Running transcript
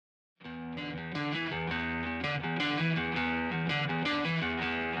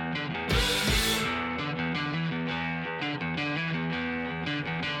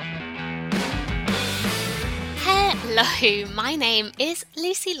Hello, my name is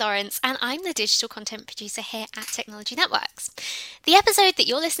Lucy Lawrence and I'm the digital content producer here at Technology Networks. The episode that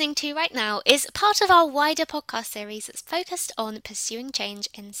you're listening to right now is part of our wider podcast series that's focused on pursuing change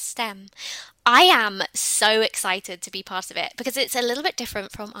in STEM. I am so excited to be part of it because it's a little bit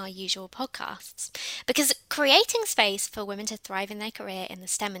different from our usual podcasts. Because creating space for women to thrive in their career in the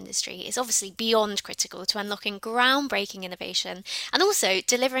STEM industry is obviously beyond critical to unlocking groundbreaking innovation and also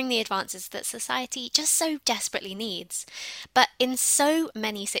delivering the advances that society just so desperately needs. But in so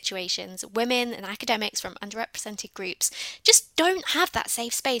many situations, women and academics from underrepresented groups just don't have that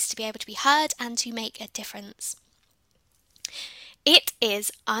safe space to be able to be heard and to make a difference. It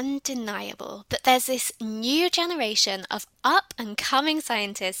is undeniable that there's this new generation of up and coming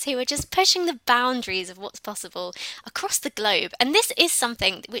scientists who are just pushing the boundaries of what's possible across the globe, and this is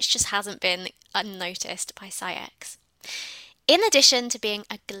something which just hasn't been unnoticed by SciEx. In addition to being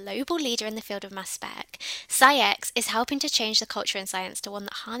a global leader in the field of mass spec, SciEx is helping to change the culture in science to one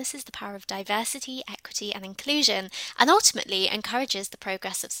that harnesses the power of diversity, equity, and inclusion, and ultimately encourages the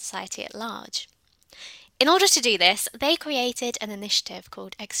progress of society at large. In order to do this, they created an initiative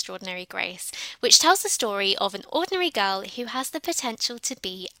called Extraordinary Grace, which tells the story of an ordinary girl who has the potential to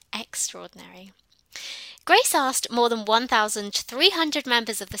be extraordinary. Grace asked more than 1,300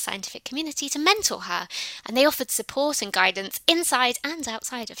 members of the scientific community to mentor her, and they offered support and guidance inside and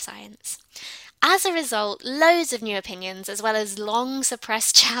outside of science. As a result, loads of new opinions, as well as long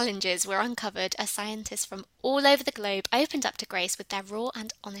suppressed challenges, were uncovered as scientists from all over the globe opened up to Grace with their raw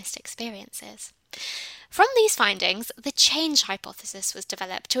and honest experiences. From these findings, the change hypothesis was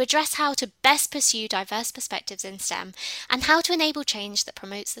developed to address how to best pursue diverse perspectives in STEM and how to enable change that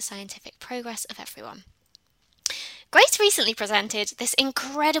promotes the scientific progress of everyone. Grace recently presented this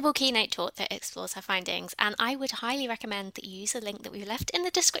incredible keynote talk that explores her findings, and I would highly recommend that you use the link that we've left in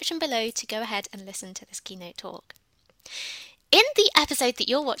the description below to go ahead and listen to this keynote talk. In the episode that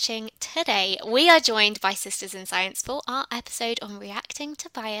you're watching today, we are joined by Sisters in Science for our episode on reacting to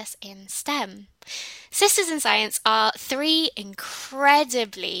bias in STEM. Sisters in Science are three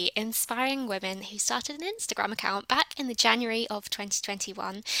incredibly inspiring women who started an Instagram account back in the January of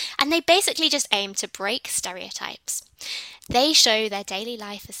 2021, and they basically just aim to break stereotypes. They show their daily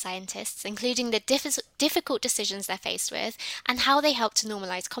life as scientists, including the difficult decisions they're faced with, and how they help to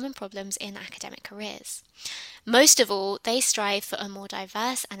normalise common problems in academic careers. Most of all, they strive for a more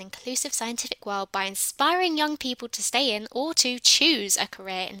diverse and inclusive scientific world by inspiring young people to stay in or to choose a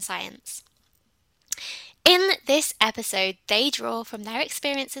career in science. In this episode, they draw from their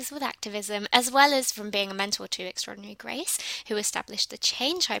experiences with activism, as well as from being a mentor to Extraordinary Grace, who established the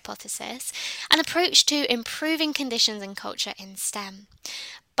change hypothesis, an approach to improving conditions and culture in STEM.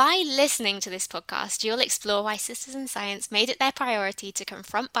 By listening to this podcast, you'll explore why Sisters in Science made it their priority to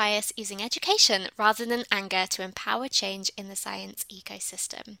confront bias using education rather than anger to empower change in the science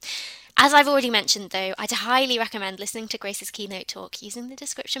ecosystem. As I've already mentioned, though, I'd highly recommend listening to Grace's keynote talk using the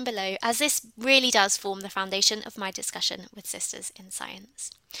description below, as this really does form the foundation of my discussion with Sisters in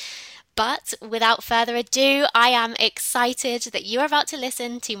Science. But without further ado, I am excited that you are about to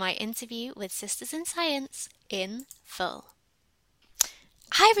listen to my interview with Sisters in Science in full.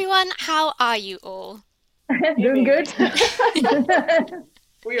 Hi everyone, how are you all? Doing good.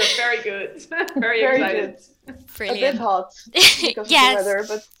 We are very good. Very excited. Good. Brilliant. A bit hot because Yes. of the weather,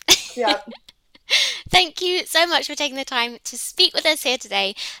 but yeah. Thank you so much for taking the time to speak with us here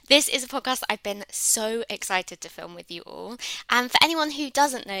today. This is a podcast that I've been so excited to film with you all. And for anyone who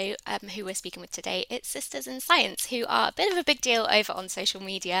doesn't know who we're speaking with today, it's Sisters in Science, who are a bit of a big deal over on social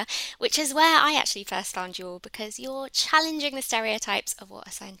media, which is where I actually first found you all, because you're challenging the stereotypes of what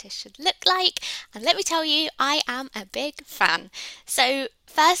a scientist should look like. And let me tell you, I am a big fan. So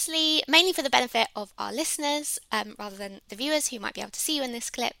firstly, mainly for the benefit of our listeners, rather than the viewers who might be able to see you in this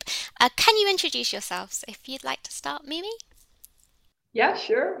clip, can you introduce yourselves if you'd like to start, Mimi? Yeah,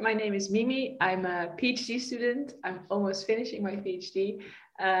 sure. My name is Mimi. I'm a PhD student. I'm almost finishing my PhD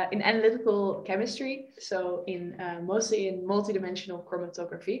in analytical chemistry, so in mostly in multidimensional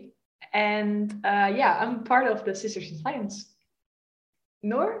chromatography. And I'm part of the Sisters in Science.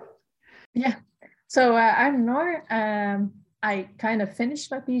 Noor? Yeah. So I'm Noor. I kind of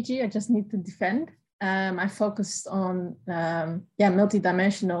finished my PhD. I just need to defend. I focused on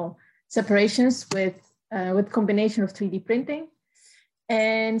multidimensional separations with combination of 3D printing.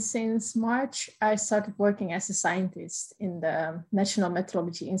 And since March, I started working as a scientist in the National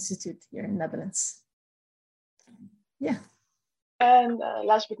Metrology Institute here in the Netherlands. Yeah. And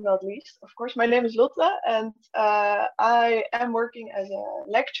last but not least, of course, my name is Lotte, and I am working as a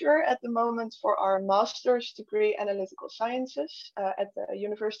lecturer at the moment for our master's degree Analytical Sciences at the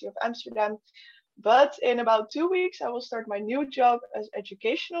University of Amsterdam. But in about 2 weeks, I will start my new job as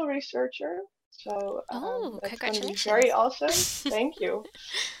educational researcher. So that's going to be very awesome. Thank you.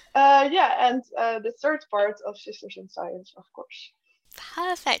 And the third part of Sisters in Science, of course.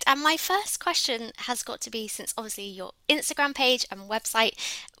 Perfect. And my first question has got to be, since obviously your Instagram page and website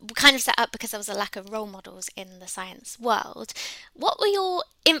were kind of set up because there was a lack of role models in the science world, what were your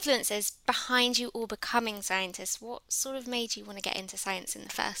influences behind you all becoming scientists? What sort of made you want to get into science in the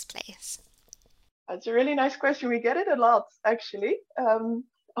first place? That's a really nice question. We get it a lot, actually,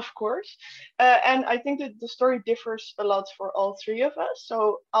 of course. And I think that the story differs a lot for all three of us.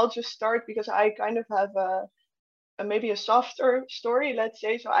 So I'll just start because I kind of have maybe a softer story, let's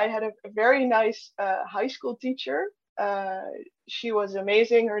say. So I had a very nice high school teacher. She was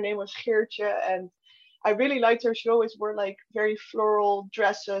amazing. Her name was Geertje, and I really liked her. She always wore like very floral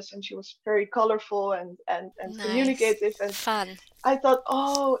dresses, and she was very colorful and Nice. communicative and Fun. I thought,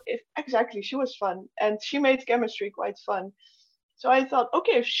 exactly, she was fun, and she made chemistry quite fun. So I thought,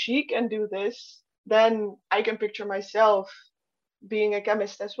 okay, if she can do this, then I can picture myself being a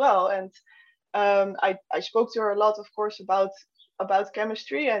chemist as well. And I spoke to her a lot, of course, about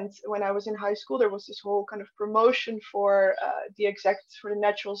chemistry. And when I was in high school, there was this whole kind of promotion for the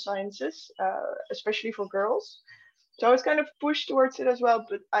natural sciences, especially for girls. So I was kind of pushed towards it as well,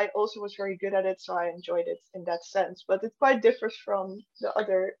 but I also was very good at it, so I enjoyed it in that sense. But it quite differs from the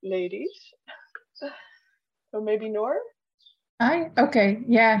other ladies. So maybe Noor?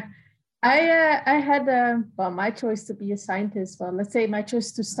 Yeah. I had my choice to be a scientist. Well, let's say my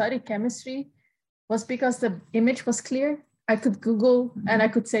choice to study chemistry was because the image was clear. I could Google and I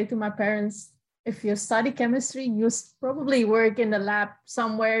could say to my parents, if you study chemistry, you probably work in the lab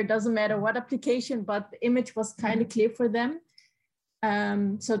somewhere, doesn't matter what application, but the image was kind of clear for them.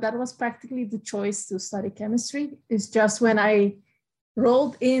 So that was practically the choice to study chemistry. It's just when I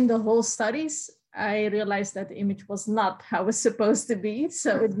rolled in the whole studies, I realized that the image was not how it was supposed to be.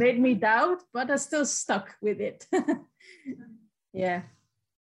 So it made me doubt, but I still stuck with it. Yeah.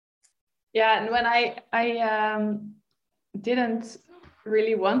 Yeah, and when I didn't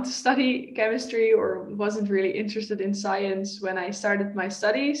really want to study chemistry or wasn't really interested in science when I started my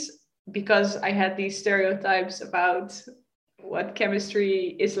studies, because I had these stereotypes about what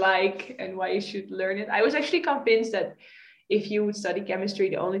chemistry is like and why you should learn it. I was actually convinced that if you would study chemistry,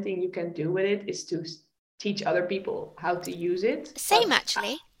 the only thing you can do with it is to teach other people how to use it. Same,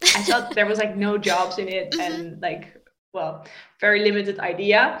 actually. I thought there was like no jobs in it and like, well, very limited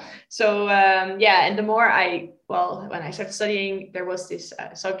idea. So and the more when I started studying, there was this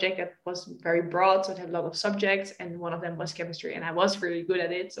subject that was very broad. So it had a lot of subjects, and one of them was chemistry, and I was really good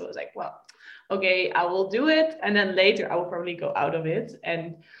at it. So I was like, well, okay, I will do it. And then later I will probably go out of it.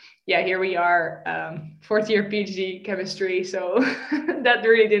 And yeah, here we are, fourth year PhD chemistry. So that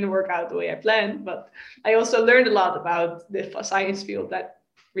really didn't work out the way I planned. But I also learned a lot about the science field that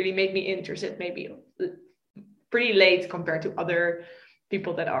really made me interested, maybe pretty late compared to other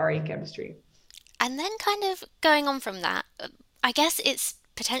people that are in chemistry. And then kind of going on from that, I guess it's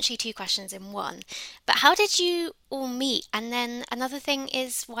potentially two questions in one, but how did you all meet? And then another thing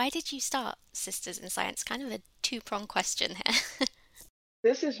is, why did you start Sisters in Science? Kind of a two-pronged question here.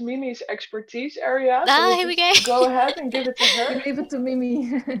 This is Mimi's expertise area. So here we go. Go ahead and give it to her. Leave it to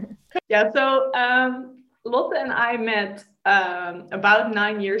Mimi. Yeah, so Lotte and I met about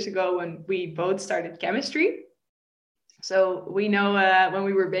 9 years ago when we both started chemistry. So we know when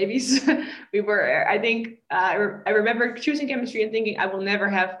we were babies, we were, I think, I remember choosing chemistry and thinking I will never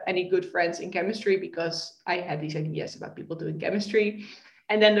have any good friends in chemistry because I had these ideas about people doing chemistry.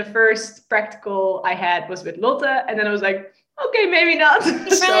 And then the first practical I had was with Lotte. And then I was like, okay, maybe not.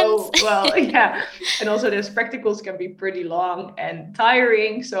 So, well, yeah. And also those practicals can be pretty long and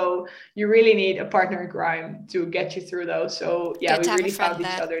tiring. So you really need a partner in crime to get you through those. So yeah, we really found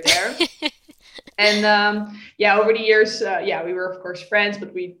each other there. And over the years, we were of course friends,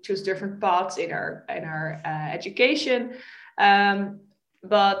 but we chose different paths in our education.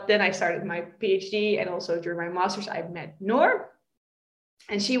 But then I started my PhD, and also during my master's, I met Noor,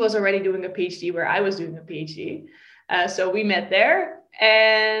 and she was already doing a PhD where I was doing a PhD. So we met there,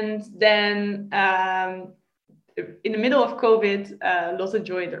 and then in the middle of COVID, Lotte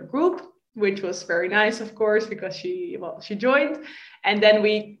joined our group, which was very nice, of course, because she joined, and then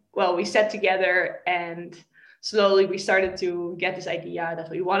we sat together and slowly we started to get this idea that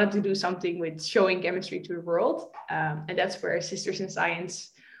we wanted to do something with showing chemistry to the world. And that's where Sisters in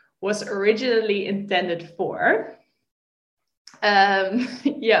Science was originally intended for.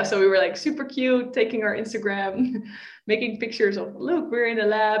 So we were like super cute, taking our Instagram, making pictures of, look, we're in the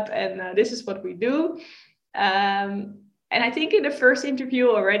lab and this is what we do. And I think in the first interview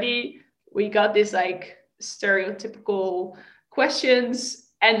already, we got this like stereotypical questions,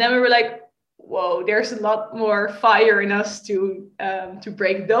 and then we were like, whoa, there's a lot more fire in us to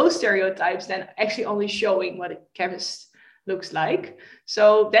break those stereotypes than actually only showing what a chemist looks like.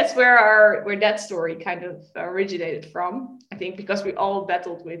 So that's where that story kind of originated from, I think, because we all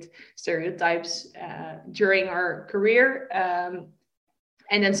battled with stereotypes during our career,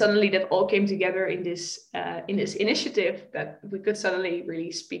 and then suddenly that all came together in this initiative that we could suddenly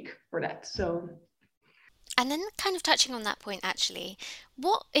really speak for that. So. And then kind of touching on that point, actually,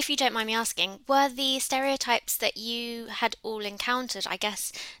 what, if you don't mind me asking, were the stereotypes that you had all encountered? I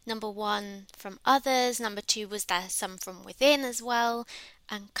guess, number one, from others, number two, was there some from within as well?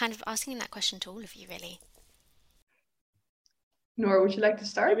 And kind of asking that question to all of you, really. Noor, would you like to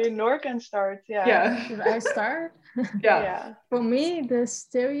start? Maybe Noor can start, Yeah. Should I start? Yeah. For me, the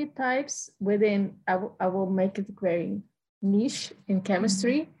stereotypes within, I will make it very niche in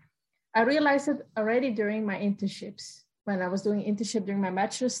chemistry. I realized it already during my internships. When I was doing internship during my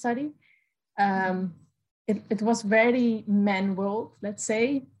bachelor's study, it was very man world, let's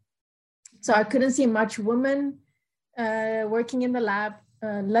say. So I couldn't see much women working in the lab,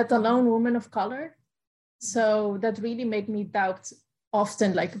 let alone women of color. So that really made me doubt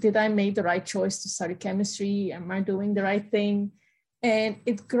often, like, did I make the right choice to study chemistry? Am I doing the right thing? And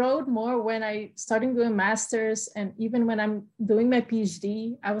it growed more when I started doing masters, and even when I'm doing my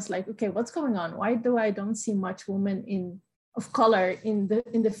PhD, I was like, okay, what's going on? Why do I don't see much women of color in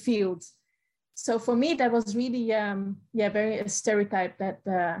the field? So for me, that was really very a stereotype that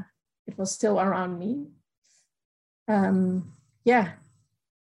it was still around me. And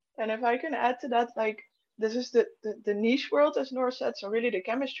if I can add to that, like, this is the niche world, as Noor said, so really the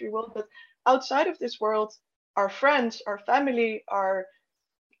chemistry world, but outside of this world, our friends, our family, our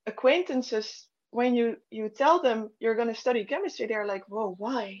acquaintances, when you tell them you're going to study chemistry, they're like, whoa,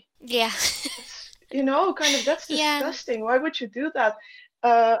 why? Yeah. Kind of, that's disgusting. Yeah. Why would you do that?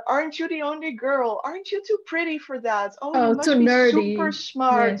 Aren't you the only girl? Aren't you too pretty for that? Oh, you must be nerdy. Super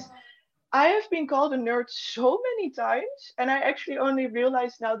smart. Yes. I have been called a nerd so many times, and I actually only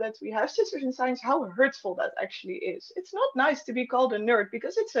realized now that we have sisters in science how hurtful that actually is. It's not nice to be called a nerd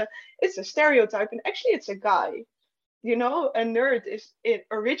because it's a stereotype, and actually it's a guy. A nerd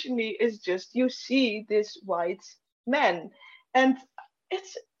originally is just, you see this white man, and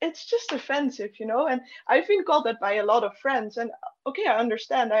it's just offensive, and I've been called that by a lot of friends, and okay, I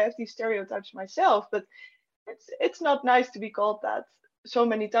understand, I have these stereotypes myself, but it's not nice to be called that so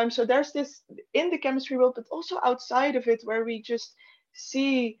many times. So there's this in the chemistry world, but also outside of it, where we just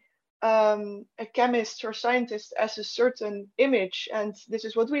see a chemist or scientist as a certain image, and this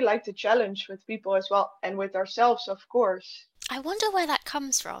is what we like to challenge with people as well, and with ourselves, of course. I wonder where that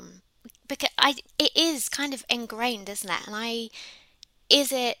comes from, because it is kind of ingrained, isn't it? And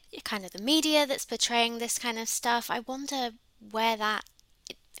is it kind of the media that's portraying this kind of stuff? I wonder where that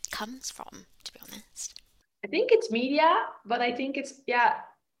comes from, to be honest. I think it's media, but I think it's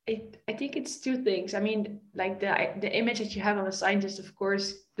I think it's two things. I mean, like the image that you have of a scientist, of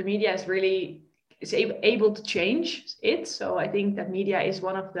course, the media is able to change it. So I think that media is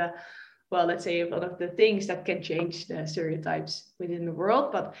one of the, well, let's say one of the things that can change the stereotypes within the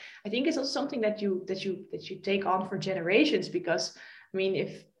world. But I think it's also something that you take on for generations, because I mean,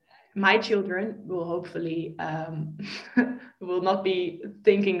 if my children will hopefully will not be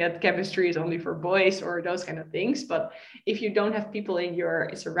thinking that chemistry is only for boys or those kind of things. But if you don't have people in your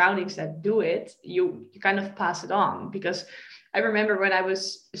surroundings that do it, you kind of pass it on. Because I remember when I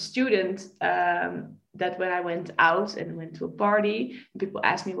was a student, that when I went out and went to a party, people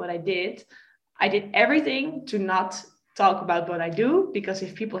asked me what I did everything to not talk about what I do, because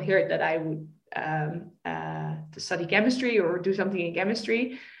if people hear that I would to study chemistry or do something in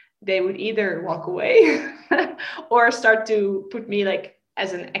chemistry, they would either walk away or start to put me like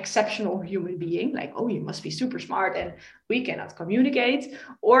as an exceptional human being, like, oh, you must be super smart and we cannot communicate.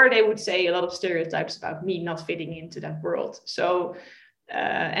 Or they would say a lot of stereotypes about me not fitting into that world. So,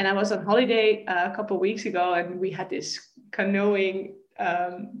 and I was on holiday a couple of weeks ago, and we had this canoeing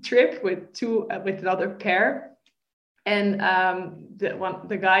trip with another pair. And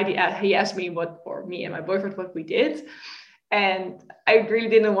the guy, he asked me me and my boyfriend, what we did. And I really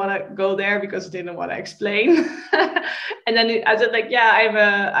didn't want to go there because I didn't want to explain. And then I said, like,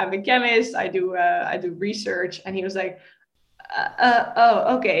 yeah, I'm a chemist. I do research. And he was like,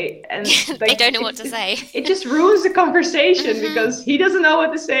 oh, okay. And like, they don't know what to say. It just ruins the conversation because he doesn't know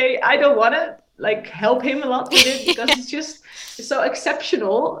what to say. I don't want to like help him a lot with it because it's so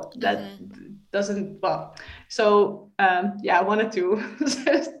exceptional that doesn't, well. So I wanted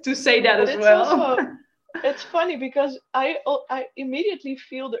to say that as well. It's funny because I immediately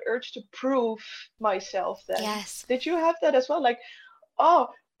feel the urge to prove myself then. Yes. Did you have that as well? Like, oh,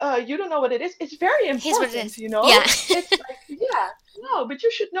 you don't know what it is. It's very Here's what it important, is. you know? Yeah. It's like, yeah, no, but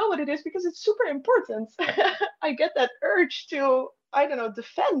you should know what it is because it's super important. I get that urge to, I don't know,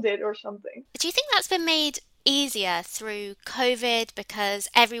 defend it or something. Do you think that's been made easier through COVID because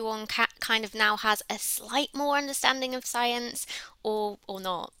everyone kind of now has a slight more understanding of science, or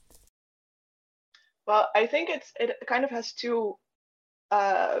not? Well, I think it kind of has two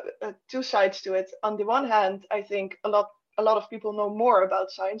sides to it. On the one hand, I think a lot of people know more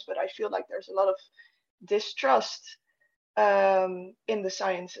about science, but I feel like there's a lot of distrust in the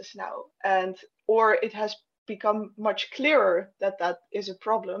sciences now, and or it has become much clearer that that is a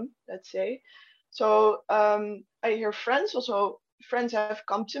problem. Let's say. So I hear friends have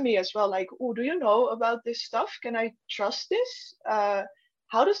come to me as well, like, oh, do you know about this stuff? Can I trust this?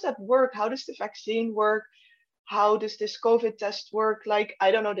 How does that work? How does the vaccine work? How does this COVID test work? Like,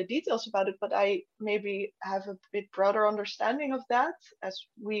 I don't know the details about it, but I maybe have a bit broader understanding of that, as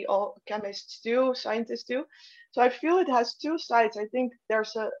we all chemists do, scientists do. So I feel it has two sides. I think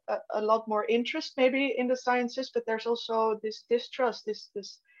there's a lot more interest maybe in the sciences, but there's also this distrust,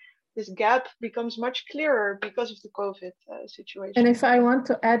 this gap becomes much clearer because of the COVID And situation. if I want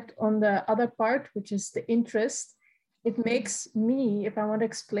to add on the other part, which is the interest, it makes me, if I want to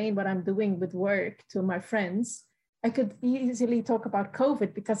explain what I'm doing with work to my friends, I could easily talk about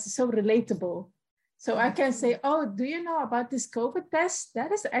COVID because it's so relatable. So I can say, oh, do you know about this COVID test?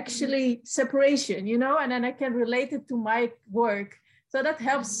 That is actually separation, and then I can relate it to my work. So that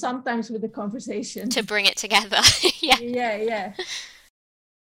helps sometimes with the conversation. To bring it together. Yeah. Yeah.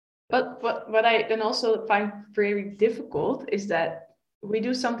 But what I then also find very difficult is that we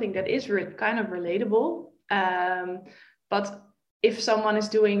do something that is kind of relatable. But if someone is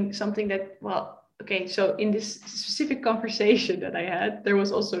doing something that, well, okay, so in this specific conversation that I had, there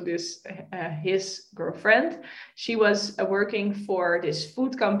was also this, his girlfriend. She was working for this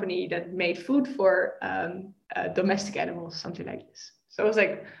food company that made food for domestic animals, something like this. So I was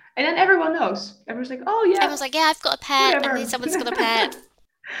like, and then everyone knows. Everyone's like, oh yeah. Everyone's like, yeah, I've got a pet. Whatever. I mean, someone's got a pet.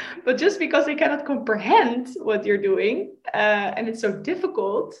 But just because they cannot comprehend what you're doing, and it's so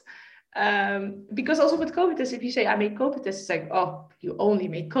difficult, because also with COVID tests, if you say I made COVID tests, it's like, oh, you only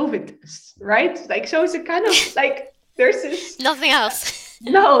made COVID tests, right? Like, so it's a kind of like there's this Nothing else.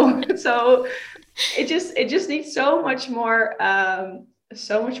 no. So it just needs so much more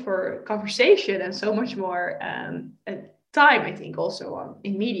conversation and so much more time, I think, also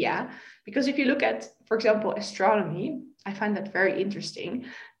in media. Because if you look at, for example, astronomy, I find that very interesting.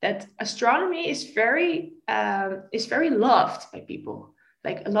 That astronomy is very loved by people.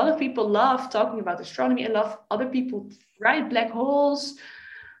 Like, a lot of people love talking about astronomy. A lot of other people write black holes,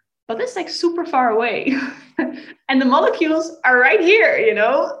 but it's like super far away, and the molecules are right here,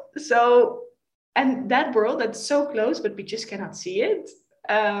 So, and that world that's so close, but we just cannot see it.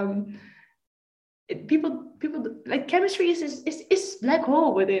 People like chemistry is black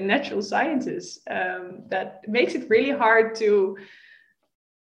hole within natural sciences, that makes it really hard to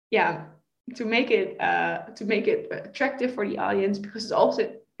make it attractive for the audience, because it's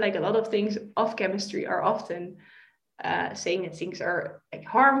also like a lot of things of chemistry are often saying that things are like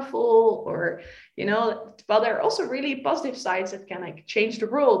harmful, or but there are also really positive sides that can like change the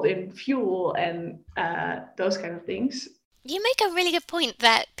world in fuel and those kind of things. You make a really good point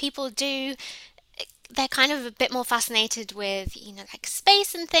that people do. They're kind of a bit more fascinated with, like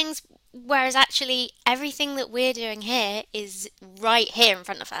space and things, whereas actually everything that we're doing here is right here in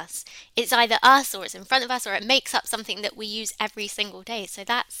front of us. It's either us, or it's in front of us, or it makes up something that we use every single day. So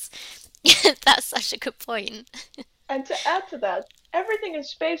that's that's such a good point. And to add to that, everything in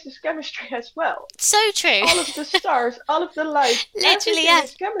space is chemistry as well. So true. All of the stars, all of the light, Literally, everything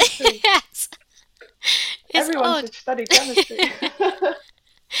is chemistry. Yes. It's Everyone odd. should study chemistry.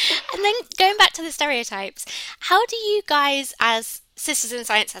 And then going back to the stereotypes, how do you guys, as Sisters in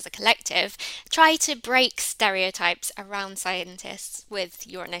Science as a collective, try to break stereotypes around scientists with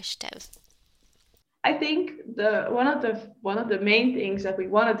your initiative? I think one of the main things that we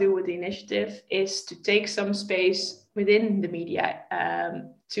want to do with the initiative is to take some space within the media,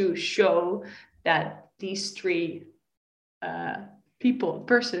 to show that these three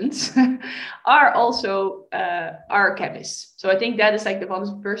persons are also are chemists. So I think that is like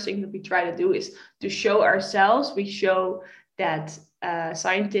the first thing that we try to do, is to show ourselves. We show that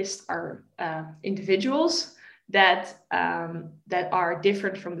scientists are individuals that are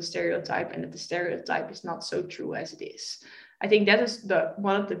different from the stereotype, and that the stereotype is not so true as it is. I think that is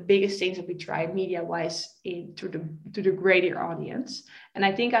one of the biggest things that we try media-wise to the greater audience. And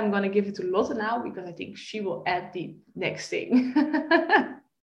I think I'm going to give it to Lotte now, because I think she will add the next thing.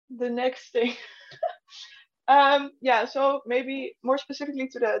 The next thing. So maybe more specifically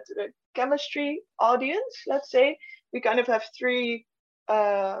to the chemistry audience, let's say, we kind of have three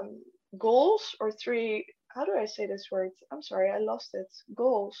goals, or three, how do I say this word? I'm sorry, I lost it.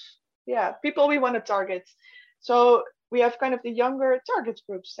 Goals. Yeah, people we want to target. So we have kind of the younger target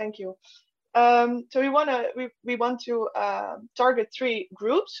groups. Thank you. So we want to target three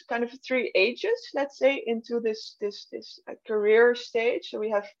groups, kind of three ages, let's say, into this career stage. So we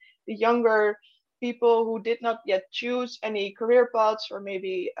have the younger people who did not yet choose any career paths, or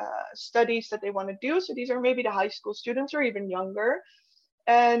maybe studies that they want to do. So these are maybe the high school students or even younger.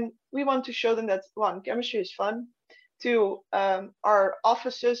 And we want to show them that, one, chemistry is fun. Two, our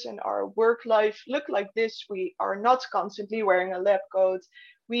offices and our work life look like this. We are not constantly wearing a lab coat.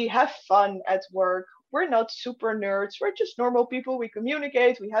 We have fun at work. We're not super nerds. We're just normal people. We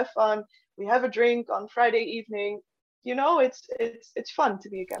communicate. We have fun. We have a drink on Friday evening. You know, it's fun to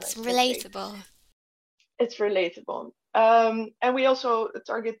be a chemist. It's relatable. It's relatable. And we also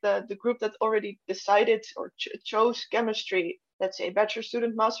target the group that already decided or chose chemistry, let's say bachelor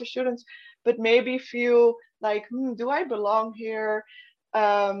student, master students, but maybe feel like, do I belong here?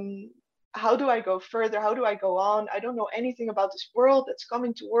 How do I go further? How do I go on? I don't know anything about this world that's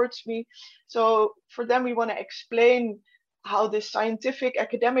coming towards me. So for them, we want to explain how this scientific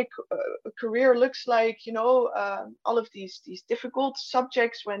academic career looks like, all of these difficult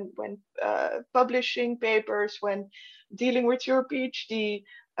subjects when publishing papers, when dealing with your PhD,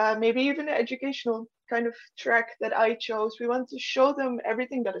 maybe even the educational kind of track that I chose. We want to show them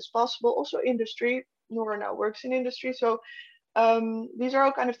everything that is possible. Also industry. Nora now works in industry. So these are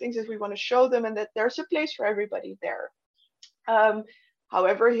all kind of things that we want to show them, and that there's a place for everybody there.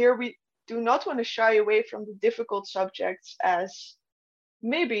 However, here we do not want to shy away from the difficult subjects, as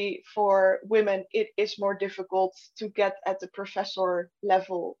maybe for women it is more difficult to get at the professor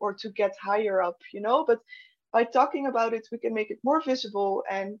level or to get higher up, but by talking about it, we can make it more visible,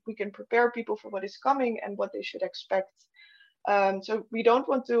 and we can prepare people for what is coming and what they should expect. So we don't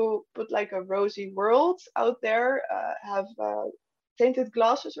want to put like a rosy world out there, have tainted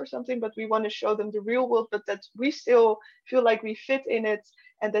glasses or something, but we want to show them the real world, but that we still feel like we fit in it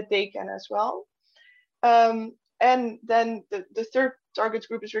and that they can as well. And then the third target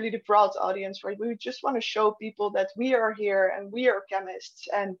group is really the broad audience, right? We just want to show people that we are here and we are chemists,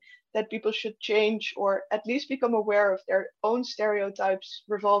 and that people should change or at least become aware of their own stereotypes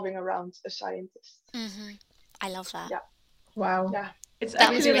revolving around a scientist. Mm-hmm. I love that. Yeah. Wow. Yeah. It's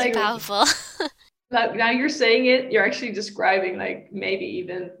that was actually really like powerful. now you're saying it, you're actually describing like maybe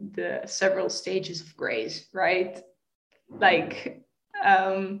even the several stages of grace, right? Like,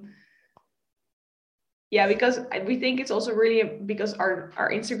 yeah, because we think it's also really because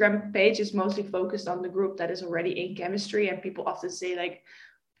our Instagram page is mostly focused on the group that is already in chemistry, and people often say like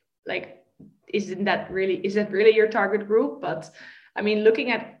is that really your target group? But I mean, looking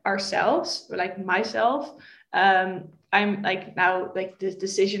at ourselves, like myself, I'm like now, like this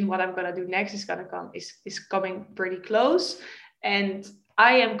decision, what I'm gonna do next is coming pretty close, and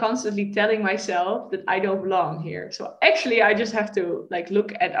I am constantly telling myself that I don't belong here. So actually, I just have to like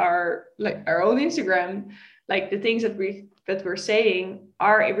look at our own Instagram, like the things that we're saying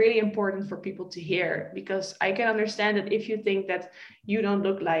are really important for people to hear, because I can understand that if you think that you don't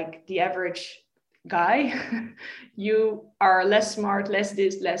look like the average guy, you are less smart, less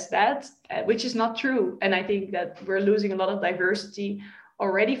this, less that, which is not true. And I think that we're losing a lot of diversity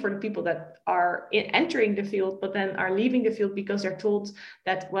already for the people that are entering the field, but then are leaving the field because they're told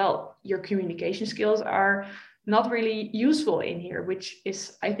that, well, your communication skills are not really useful in here, which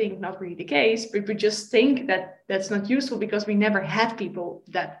is, I think, not really the case. But we just think that that's not useful because we never had people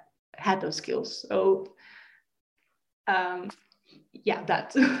that had those skills. So yeah,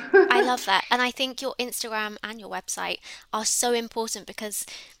 that. I love that. And I think your Instagram and your website are so important, because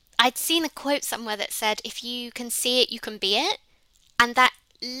I'd seen a quote somewhere that said, if you can see it, you can be it. And that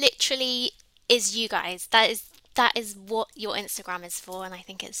literally is you guys. That is what your Instagram is for. And I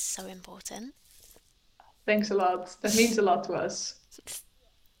think it's so important. Thanks a lot. That means a lot to us. It's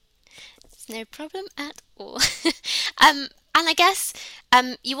no problem at all. And I guess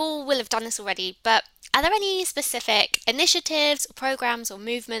you all will have done this already, but are there any specific initiatives, or programs, or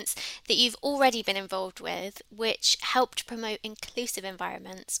movements that you've already been involved with which help to promote inclusive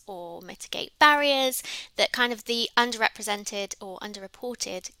environments or mitigate barriers that kind of the underrepresented or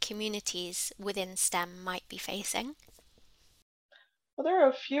underreported communities within STEM might be facing? Well, there are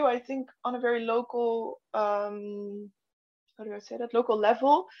a few, I think, on a very local how do I say that, local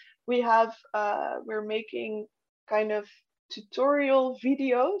level, we're making kind of tutorial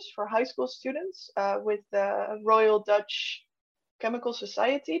videos for high school students with the Royal Dutch Chemical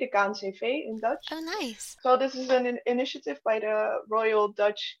Society, the KNCV in Dutch. Oh, nice. So this is an initiative by the Royal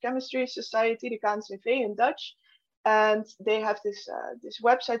Dutch Chemistry Society, the KNCV in Dutch. And they have this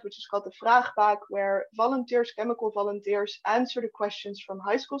website, which is called the Vraagbaak, where chemical volunteers, answer the questions from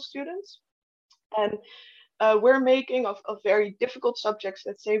high school students. And we're making of very difficult subjects.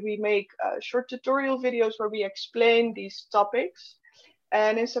 Let's say we make short tutorial videos where we explain these topics.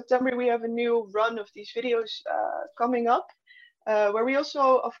 And in September, we have a new run of these videos coming up, where we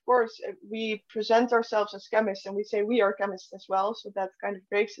also, of course, we present ourselves as chemists and we say we are chemists as well. So that kind of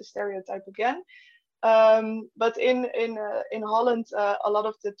breaks the stereotype again. But in Holland, a lot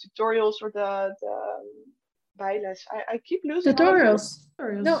of the tutorials or the bijles, I keep losing tutorials.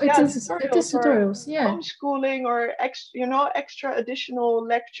 No, it is tutorials. Yeah, homeschooling or extra additional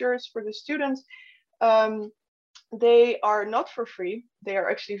lectures for the students. They are not for free. They are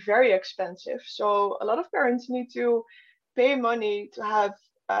actually very expensive. So a lot of parents need to pay money to have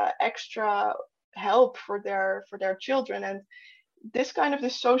extra help for their children. And this kind of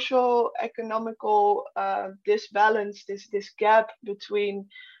this social economical disbalance, this gap between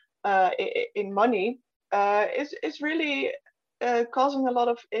in money is really causing a lot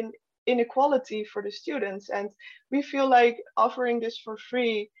of inequality for the students. And we feel like offering this for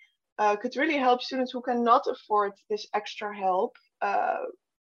free could really help students who cannot afford this extra help.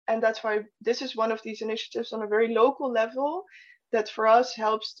 And that's why this is one of these initiatives on a very local level that for us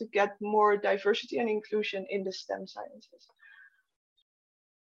helps to get more diversity and inclusion in the STEM sciences.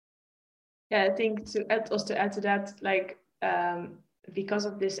 Yeah, I think to add to that, like because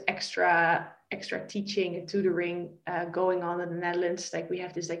of this extra teaching and tutoring going on in the Netherlands, like we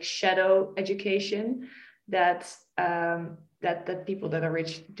have this like shadow education that people that are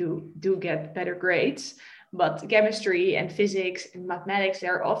rich do get better grades. But chemistry and physics and mathematics,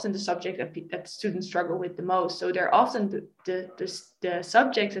 they're often the subject that students struggle with the most. So they're often the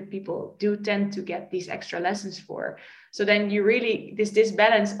subjects that people do tend to get these extra lessons for. So then you really, this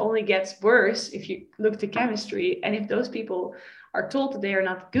balance only gets worse if you look to chemistry. And if those people are told that they are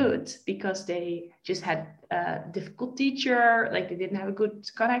not good because they just had a difficult teacher, like they didn't have a good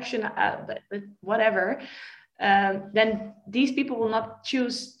connection, but whatever, then these people will not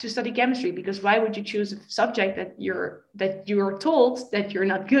choose to study chemistry, because why would you choose a subject that you're told that you're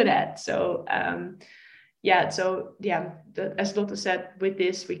not good at? So as Lotte said, with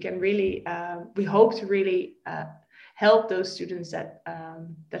this we can really we hope to really help those students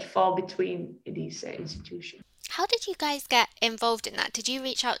that fall between these institutions. How did you guys get involved in that? Did you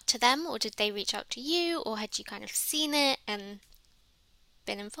reach out to them, or did they reach out to you, or had you kind of seen it and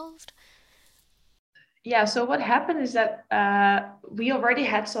been involved? Yeah, so what happened is that we already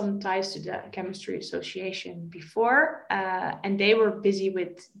had some ties to the Chemistry Association before, and they were busy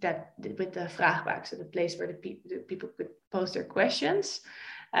with the Vraagbaak, so the place where the people could post their questions.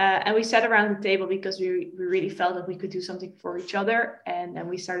 And we sat around the table because we really felt that we could do something for each other. And then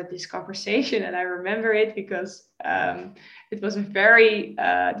we started this conversation, and I remember it because it was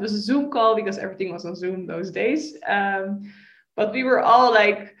it was a Zoom call, because everything was on Zoom those days. But we were all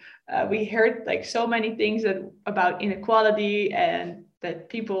like, we heard like so many things about inequality, and that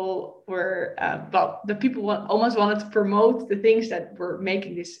people were, almost wanted to promote the things that were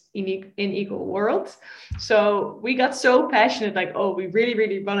making this unequal world. So we got so passionate, like, oh, we really,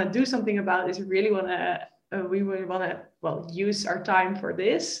 really want to do something about this. We really want to, use our time for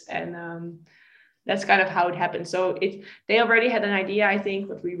this. And that's kind of how it happened. So they already had an idea, I think,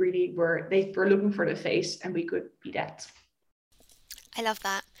 but they were looking for the face, and we could be that. I love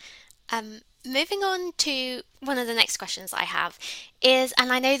that. Moving on to one of the next questions I have is,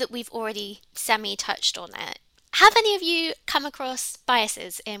 and I know that we've already semi-touched on it, have any of you come across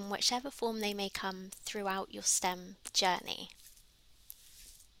biases in whichever form they may come throughout your STEM journey?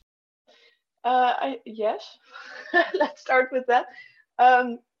 Yes, let's start with that.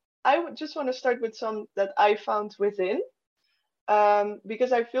 I would just want to start with some that I found within.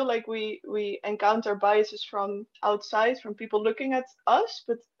 Because I feel like we encounter biases from outside, from people looking at us,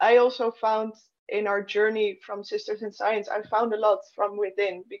 but I also found in our journey from Sisters in Science, I found a lot from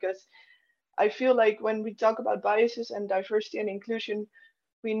within, because I feel like when we talk about biases and diversity and inclusion,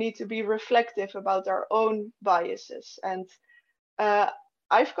 we need to be reflective about our own biases. And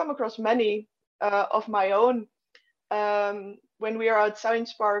I've come across many of my own. When we are at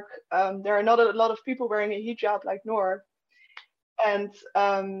Science Park, there are not a lot of people wearing a hijab like Noor. And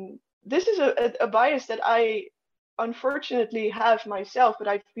this is a bias that I unfortunately have myself, but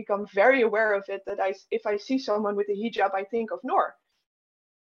I've become very aware of it, that if I see someone with a hijab, I think of Noor,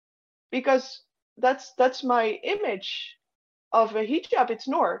 because that's my image of a hijab. It's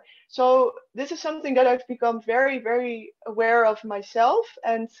Noor. So this is something that I've become very, very aware of myself,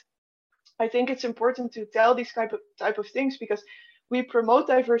 and I think it's important to tell these type of things, because we promote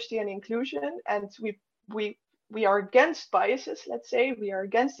diversity and inclusion, and we are against biases, let's say, we are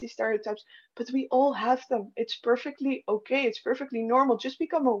against these stereotypes, but we all have them. It's perfectly okay. It's perfectly normal. Just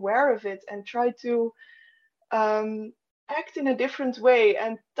become aware of it and try to act in a different way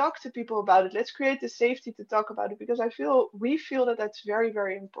and talk to people about it. Let's create the safety to talk about it, because we feel that that's very,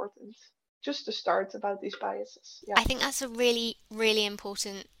 very important. Just to start about these biases. Yeah. I think that's a really, really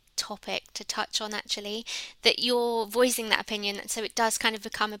important topic to touch on, actually, that you're voicing that opinion, so it does kind of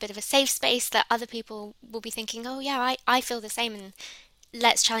become a bit of a safe space that other people will be thinking, oh yeah, I feel the same, and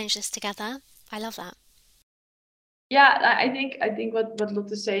let's challenge this together. I love that. Yeah, I think what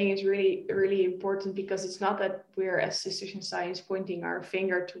Lotte is saying is really, really important, because it's not that we're, as Sisters in Science, pointing our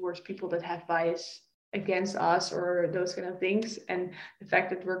finger towards people that have bias against us or those kind of things. And the fact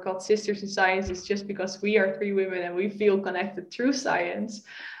that we're called Sisters in Science is just because we are 3 women and we feel connected through science.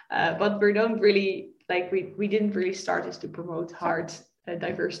 But we don't really, we didn't really start this to promote hard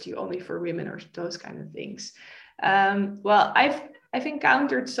diversity only for women or those kind of things. Well, I've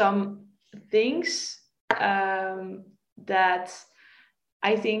encountered some things that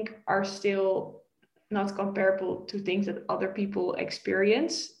I think are still not comparable to things that other people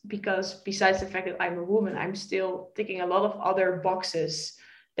experience, because besides the fact that I'm a woman, I'm still ticking a lot of other boxes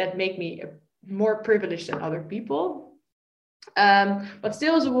that make me more privileged than other people. But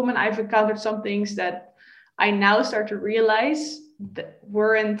still, as a woman, I've encountered some things that I now start to realize that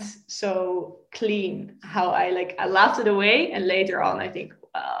weren't so clean. How I laughed it away, and later on I think,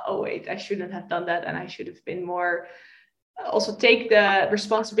 oh wait, I shouldn't have done that, and I should have been more, also take the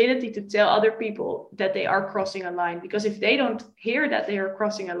responsibility to tell other people that they are crossing a line, because if they don't hear that they are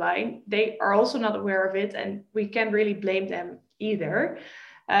crossing a line, they are also not aware of it, and we can't really blame them either.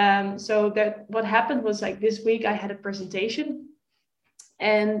 So that what happened was, this week I had a presentation,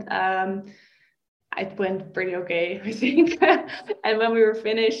 and it went pretty okay, I think. And when we were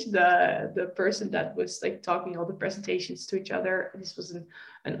finished, the person that was talking all the presentations to each other, this was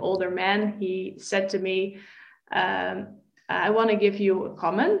an older man, he said to me, I want to give you a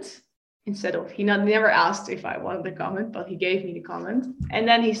comment. Instead of, he never asked if I wanted the comment, but he gave me the comment. And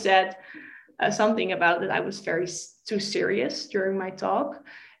then he said something about that I was too serious during my talk,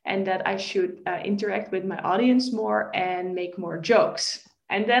 and that I should interact with my audience more and make more jokes.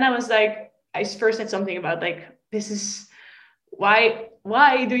 And then I was like, I first said something about this is why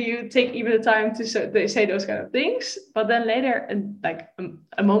do you take even the time to say those kind of things? But then later, and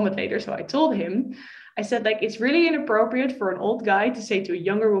a moment later, so I told him, I said, it's really inappropriate for an old guy to say to a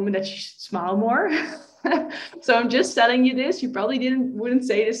younger woman that she should smile more. So I'm just telling you this. You probably wouldn't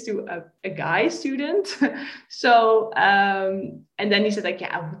say this to a guy student. So, and then he said,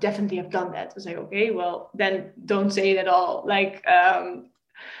 yeah, I would definitely have done that. I was like, okay, well, then don't say it at all.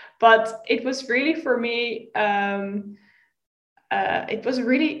 But it was really, for me, I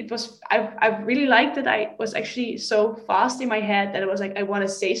really liked that I was actually so fast in my head that it was I want to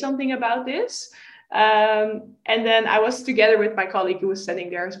say something about this. And then I was together with my colleague who was sitting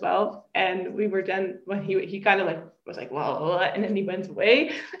there as well. And we were then, when he kind of was well, and then he went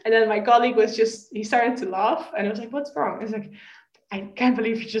away. And then my colleague he started to laugh. And I was like, what's wrong? I was like, I can't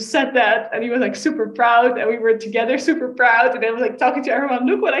believe you just said that. And he was super proud. And we were together super proud. And I was talking to everyone,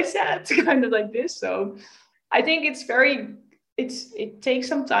 look what I said, kind of like this. So I think it takes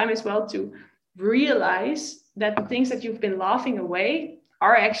some time as well to realize that the things that you've been laughing away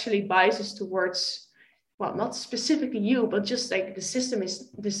are actually biases towards, well, not specifically you, but just the system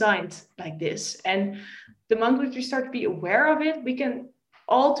is designed like this. And the moment we start to be aware of it, we can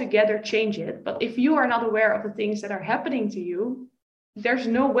all together change it. But if you are not aware of the things that are happening to you, there's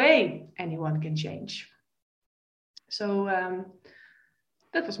no way anyone can change. So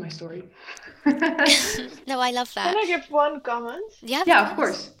that was my story. No, I love that. Can I give one comment? Yeah, of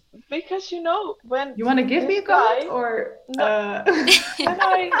course. Because when you want to give me a comment, or no, can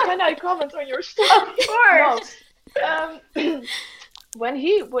I comment on your story? Of course. No. When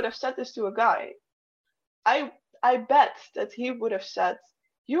he would have said this to a guy, I bet that he would have said,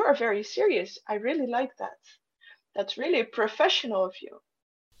 "You are very serious. I really like that. That's really professional of you."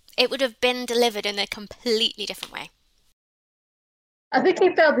 It would have been delivered in a completely different way. I think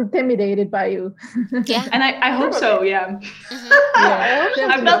he felt intimidated by you. Yeah. And I hope so, yeah. Mm-hmm.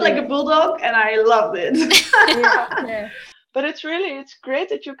 Yeah, I felt like a bulldog and I loved it. Yeah. But it's great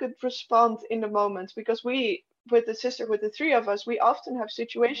that you could respond in the moment, because we with the sister, with the three of us, we often have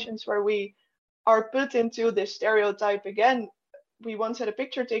situations where we are put into this stereotype again. We once had a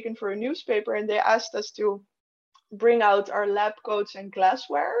picture taken for a newspaper, and they asked us to bring out our lab coats and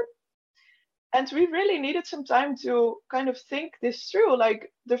glassware. And we really needed some time to kind of think this through.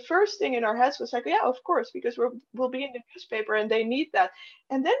 Like, the first thing in our heads was like, yeah, of course, because we'll be in the newspaper and they need that.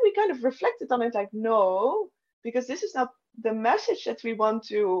 And then we kind of reflected on it, like, no, because this is not the message that we want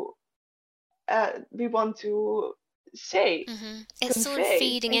to say. It's sort of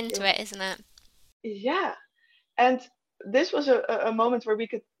feeding into it, isn't it? Yeah. And this was a moment where we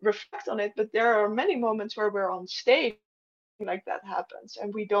could reflect on it, but there are many moments where we're on stage like that happens,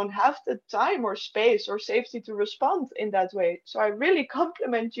 and we don't have the time or space or safety to respond in that way. So I really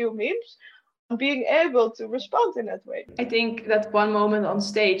compliment you, Memes, on being able to respond in that way. I think that one moment on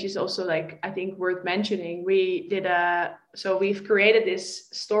stage is also, like, I think worth mentioning. We've created this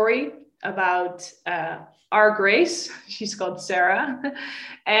story about our Grace. She's called Sarah,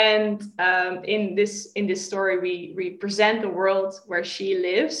 and in this story we present the world where she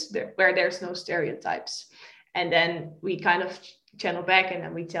lives, where there's no stereotypes. And then we kind of channel back, and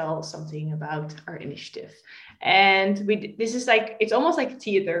then we tell something about our initiative. And this is like, it's almost like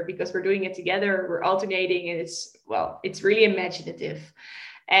theater, because we're doing it together, we're alternating, and it's really imaginative.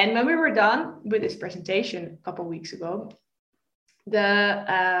 And when we were done with this presentation a couple of weeks ago,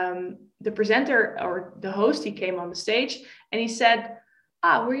 the presenter, or the host, he came on the stage and he said,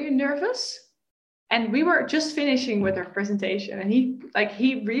 were you nervous? And we were just finishing with our presentation, and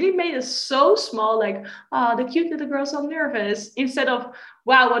he really made us so small, like, the cute little girl's so nervous, instead of,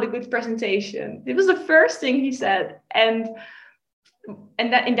 wow, what a good presentation. It was the first thing he said. And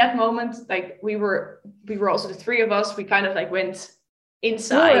that in that moment, like, we were also the three of us, we kind of like went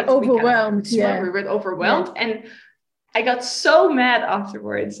inside. We were overwhelmed. We were overwhelmed. Yeah. And I got so mad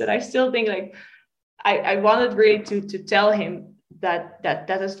afterwards that I still think, like, I wanted really to tell him that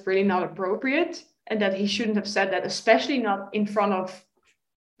is really not appropriate, and that he shouldn't have said that, especially not in front of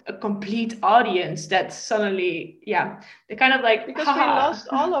a complete audience that suddenly, they kind of like, because we lost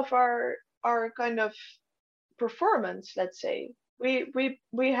all of our kind of performance. Let's say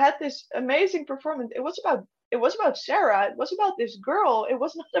we had this amazing performance. It was about Sarah. It was about this girl. It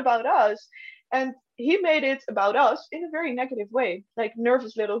was not about us. And he made it about us in a very negative way, like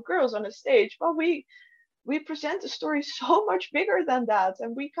nervous little girls on a stage. Well, we present a story so much bigger than that,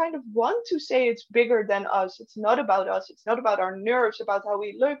 and we kind of want to say it's bigger than us. It's not about us. It's not about our nerves, about how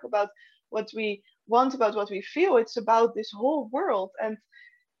we look, about what we want, about what we feel. It's about this whole world. And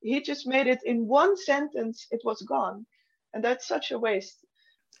he just made it in one sentence. It was gone, and that's such a waste.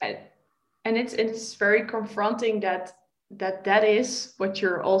 And it's very confronting that is what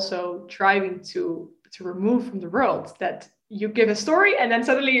you're also striving to remove from the world. That you give a story, and then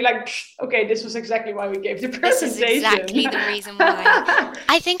suddenly you're like, okay, this was exactly why we gave the presentation. This is exactly the reason why.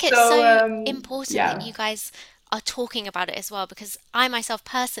 I think it's so important that you guys are talking about it as well, because I myself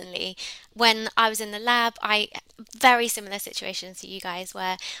personally, when I was in the lab, very similar situations to you guys,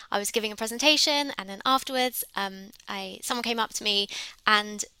 where I was giving a presentation, and then afterwards someone came up to me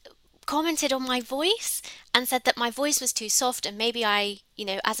and commented on my voice and said that my voice was too soft, and maybe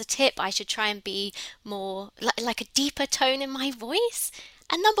as a tip, I should try and be more like a deeper tone in my voice.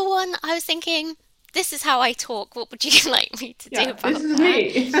 And number one, I was thinking, this is how I talk. What would you like me to do about this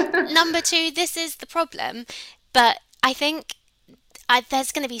is that? Me. Number two, this is the problem. But I think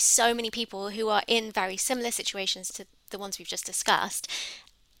there's going to be so many people who are in very similar situations to the ones we've just discussed,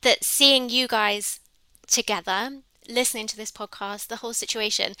 that seeing you guys together, listening to this podcast, the whole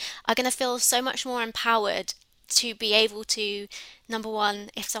situation, are going to feel so much more empowered to be able to, number one,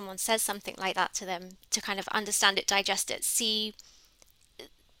 if someone says something like that to them, to kind of understand it, digest it, see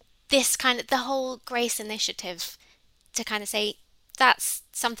this kind of, the whole Grace initiative, to kind of say, that's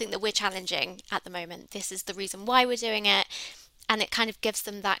something that we're challenging at the moment. This is the reason why we're doing it. And it kind of gives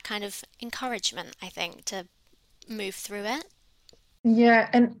them that kind of encouragement, I think, to move through it. Yeah,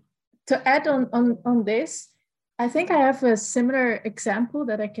 and to add on this, I think I have a similar example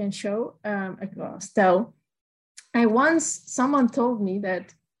that I can show, tell. Someone told me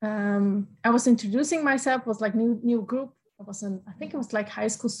that I was introducing myself, was like new group. I think it was like high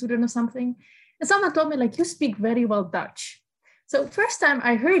school student or something. And someone told me, like, you speak very well Dutch. So first time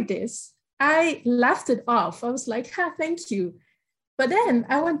I heard this, I laughed it off. I was like, thank you. But then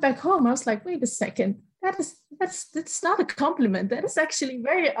I went back home. I was like, wait a second. That's not a compliment. That is actually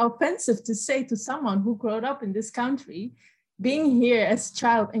very offensive to say to someone who grew up in this country, being here as a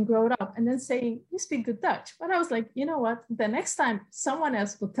child and grown up, and then saying, you speak good Dutch. But I was like, you know what? The next time someone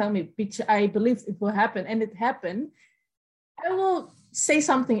else will tell me, which I believe it will happen, and it happened, I will say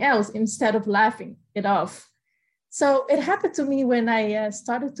something else instead of laughing it off. So it happened to me when I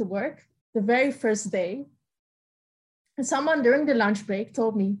started to work the very first day. And someone during the lunch break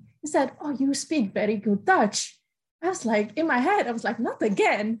told me, he said, "Oh, you speak very good Dutch." I was like, in my head, I was like, not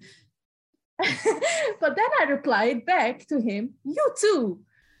again. But then I replied back to him, "You too."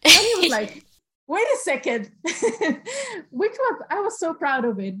 And he was like, "Wait a second," which was, I was so proud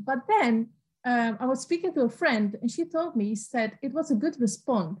of it. But then I was speaking to a friend and she told me, said it was a good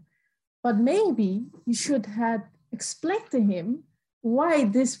response, but maybe you should have explained to him why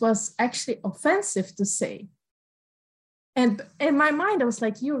this was actually offensive to say. And in my mind, I was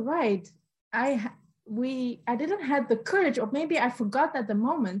like, you're right. I didn't have the courage, or maybe I forgot at the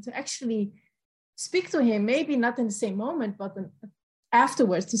moment to actually speak to him, maybe not in the same moment, but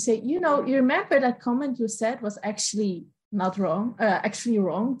afterwards to say, you remember that comment you said was actually not wrong, actually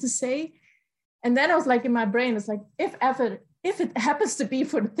wrong to say. And then I was like, in my brain, it's like, if it happens to be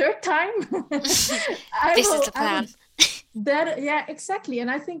for the third time, This is the plan. Yeah, exactly.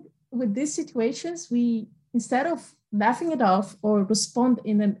 And I think with these situations, we, instead of laughing it off or respond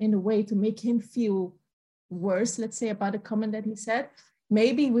in a way to make him feel worse, let's say, about a comment that he said,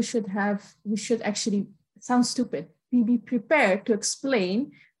 maybe we should actually, it sounds stupid, be prepared to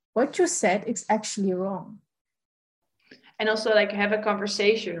explain what you said is actually wrong. And also like have a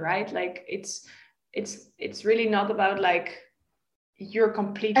conversation, right? Like it's really not about like you're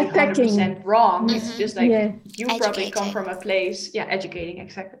completely attacking. 100% wrong. Mm-hmm. It's just like you probably Educating. come from a place, educating,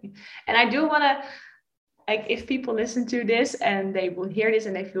 exactly. And I do want to, like, if people listen to this and they will hear this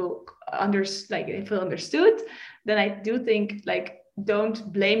and they feel understood, then I do think, like,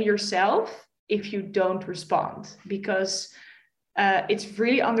 don't blame yourself if you don't respond, because it's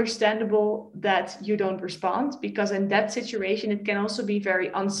really understandable that you don't respond, because in that situation it can also be very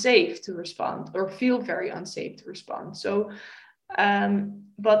unsafe to respond or feel very unsafe to respond. So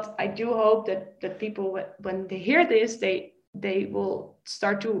but I do hope that people, when they hear this, they will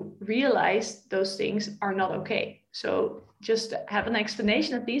start to realize those things are not okay. So just have an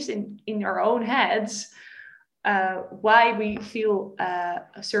explanation, at least in our own heads, why we feel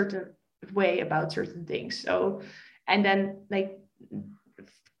a certain way about certain things. So, and then like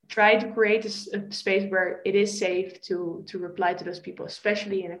try to create a space where it is safe to reply to those people,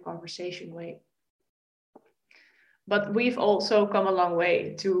 especially in a conversation way. But we've also come a long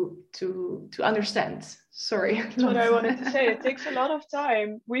way to understand. Sorry. That's what I wanted to say. It takes a lot of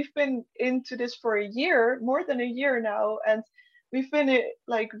time. We've been into this for a year, more than a year now, and we've been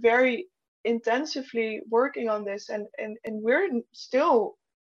like very intensively working on this, and we're still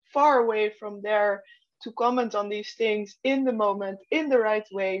far away from there to comment on these things in the moment, in the right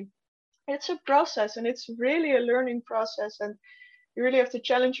way. It's a process, and it's really a learning process, and you really have to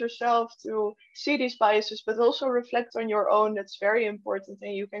challenge yourself to see these biases, but also reflect on your own. That's very important.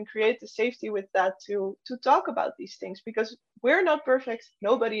 And you can create the safety with that to talk about these things, because we're not perfect.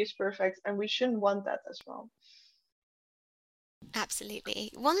 Nobody is perfect. And we shouldn't want that as well.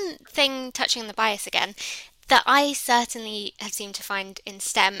 Absolutely. One thing, touching on the bias again, that I certainly have seemed to find in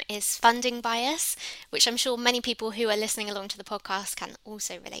STEM is funding bias, which I'm sure many people who are listening along to the podcast can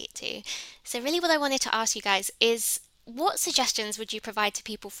also relate to. So really what I wanted to ask you guys is, what suggestions would you provide to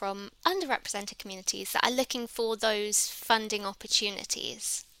people from underrepresented communities that are looking for those funding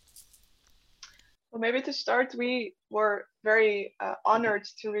opportunities? Well, maybe to start, we were very honored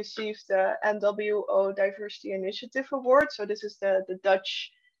to receive the NWO Diversity Initiative Award. So this is the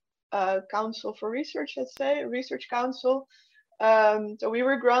Dutch Council for Research, let's say, Research Council. So we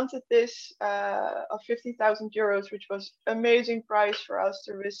were granted this of 50,000 euros, which was an amazing prize for us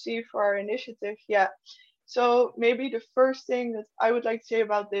to receive for our initiative. Yeah. So maybe the first thing that I would like to say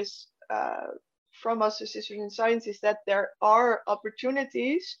about this from us as Sisters in Science is that there are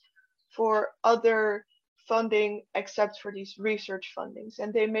opportunities for other funding except for these research fundings.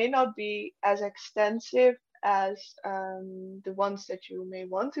 And they may not be as extensive as the ones that you may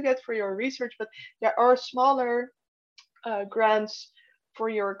want to get for your research, but there are smaller grants for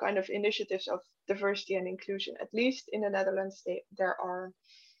your kind of initiatives of diversity and inclusion. At least in the Netherlands, there are.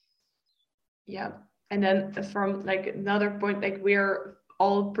 Yeah. And then from like another point, like we're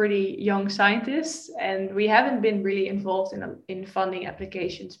all pretty young scientists and we haven't been really involved in funding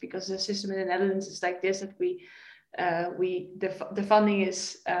applications, because the system in the Netherlands is like this, that the funding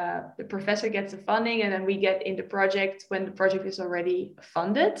is the professor gets the funding and then we get in the project when the project is already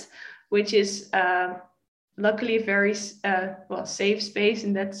funded, which is luckily a very safe space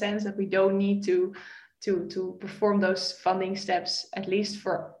in that sense, that we don't need to perform those funding steps, at least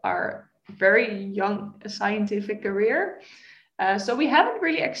for our very young scientific career. So we haven't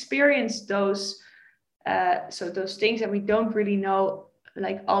really experienced those things, and we don't really know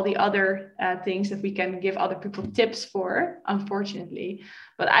like all the other things that we can give other people tips for, unfortunately.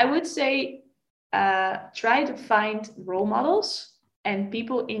 But I would say try to find role models and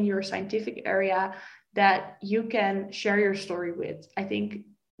people in your scientific area that you can share your story with. I think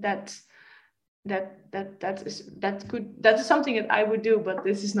that is something that I would do, but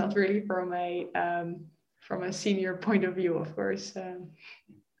this is not really from a senior point of view, of course.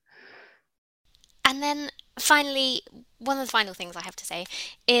 And then finally, one of the final things I have to say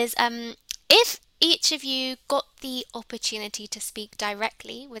is if each of you got the opportunity to speak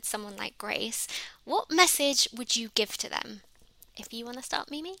directly with someone like Grace, what message would you give to them? If you want to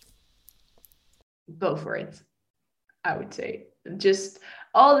start, Mimi? Go for it, I would say. Just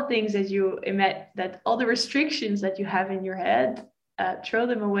all the things that that all the restrictions that you have in your head, throw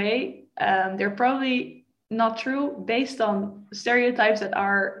them away. They're probably not true, based on stereotypes that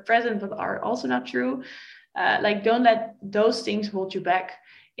are present but are also not true. Like, don't let those things hold you back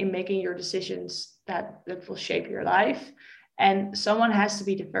in making your decisions that will shape your life. And someone has to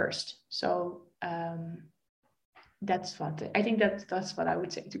be the first. So that's what I think that's what I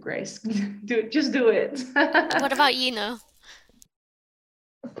would say to Grace. Just do it. What about you, No?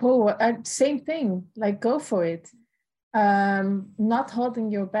 Oh, same thing. Like, go for it. Not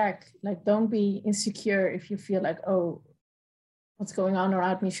holding your back. Like, don't be insecure if you feel like, oh, what's going on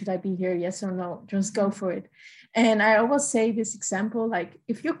around me? Should I be here? Yes or no? Just go for it. And I always say this example, like,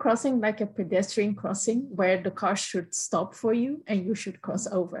 if you're crossing like a pedestrian crossing where the car should stop for you and you should cross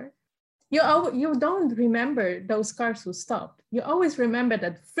over, you don't remember those cars who stopped. You always remember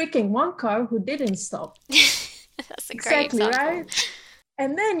that freaking one car who didn't stop. That's a great example. Right?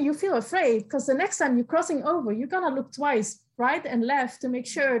 And then you feel afraid because the next time you're crossing over, you're going to look twice, right and left, to make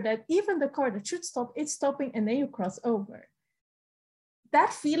sure that even the car that should stop, it's stopping, and then you cross over.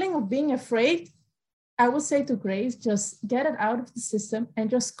 That feeling of being afraid, I would say to Grace, just get it out of the system and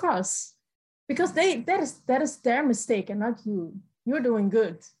just cross. Because that is their mistake and not you. You're doing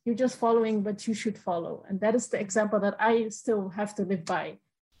good. You're just following what you should follow. And that is the example that I still have to live by.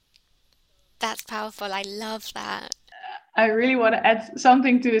 That's powerful. I love that. I really want to add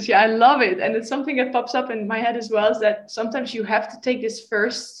something to this. Yeah, I love it. And it's something that pops up in my head as well, is that sometimes you have to take this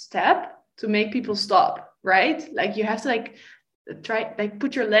first step to make people stop, right? Like, you have to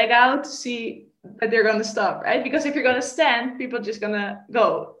put your leg out to see that they're going to stop, right? Because if you're going to stand, people are just going to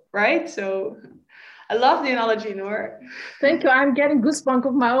go, right? So I love the analogy, Noor. Thank you. I'm getting goosebumps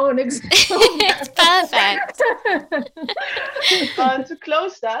of my own example. It's perfect. To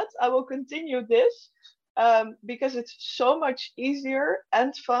close that, I will continue this. Because it's so much easier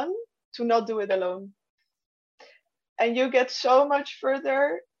and fun to not do it alone. And you get so much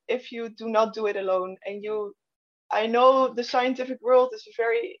further if you do not do it alone. And I know the scientific world is a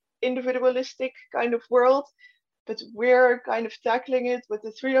very individualistic kind of world, but we're kind of tackling it with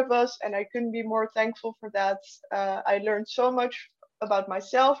the three of us, and I couldn't be more thankful for that. I learned so much about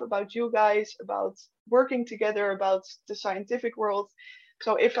myself, about you guys, about working together, about the scientific world.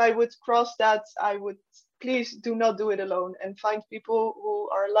 So if I would cross that, I would, please do not do it alone, and find people who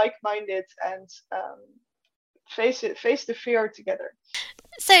are like-minded and face the fear together.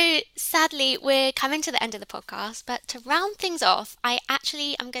 So sadly, we're coming to the end of the podcast, but to round things off, I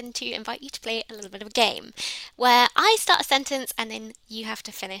actually am going to invite you to play a little bit of a game where I start a sentence and then you have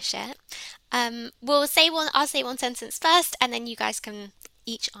to finish it. I'll say one sentence first, and then you guys can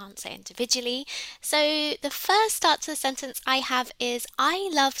each answer individually. So the first start to the sentence I have is, I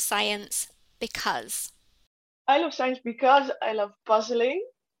love science because. I love science because I love puzzling.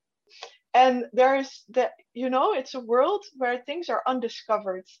 And it's a world where things are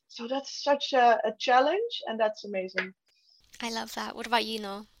undiscovered. So that's such a challenge, and that's amazing. I love that. What about you,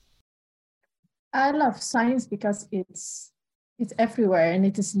 Noor? I love science because it's everywhere and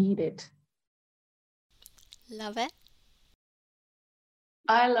it is needed. Love it.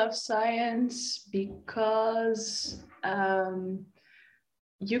 I love science because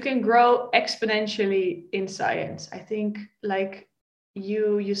you can grow exponentially in science. I think, like,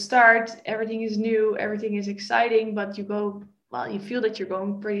 you start, everything is new, everything is exciting, but you feel that you're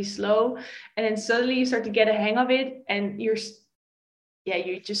going pretty slow, and then suddenly you start to get a hang of it, and you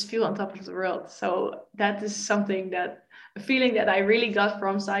just feel on top of the world. So that is a feeling that I really got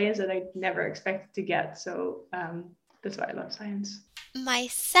from science that I never expected to get. So that's why I love science. My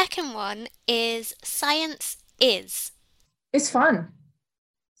second one is science is. It's fun.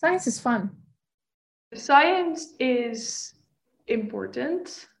 Science is fun. Science is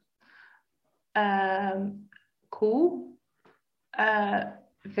important, cool,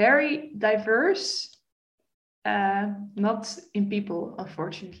 very diverse, not in people,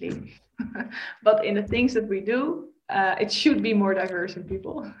 unfortunately, but in the things that we do. it should be more diverse in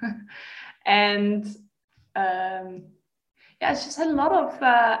people. And it's just a lot of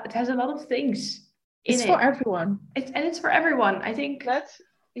it has a lot of things in It's it. for everyone. It's for everyone. I think. Let's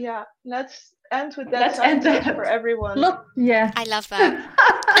end with that. Let's end sentence that. for everyone. Look, yeah. I love that.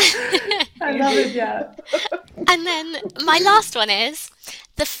 I love it. Yeah. And then my last one is,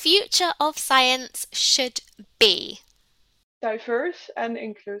 the future of science should be. Diverse and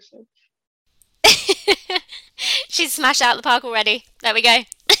inclusive. She's smashed out the park already. There we go.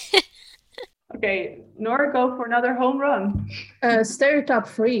 Okay, Nora, go for another home run. Stereotype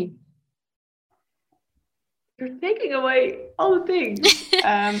free. You're taking away all the things.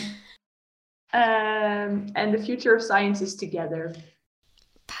 And the future of science is together.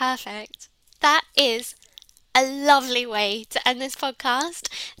 Perfect. That is a lovely way to end this podcast.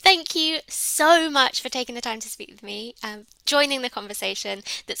 Thank you so much for taking the time to speak with me, joining the conversation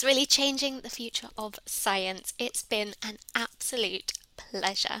that's really changing the future of science. It's been an absolute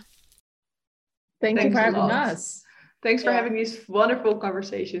pleasure. Thank you for Thanks a having lot. us. Thanks for Yeah. having these wonderful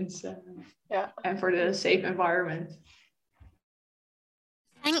conversations and for the safe environment.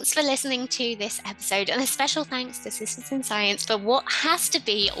 Thanks for listening to this episode, and a special thanks to Sisters in Science for what has to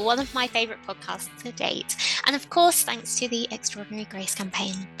be one of my favourite podcasts to date. And of course, thanks to the Extraordinary Grace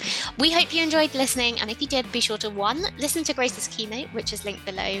campaign. We hope you enjoyed listening, and if you did, be sure to 1, listen to Grace's keynote, which is linked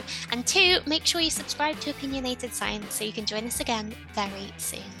below, and 2, make sure you subscribe to Opinionated Science so you can join us again very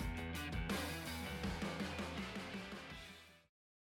soon.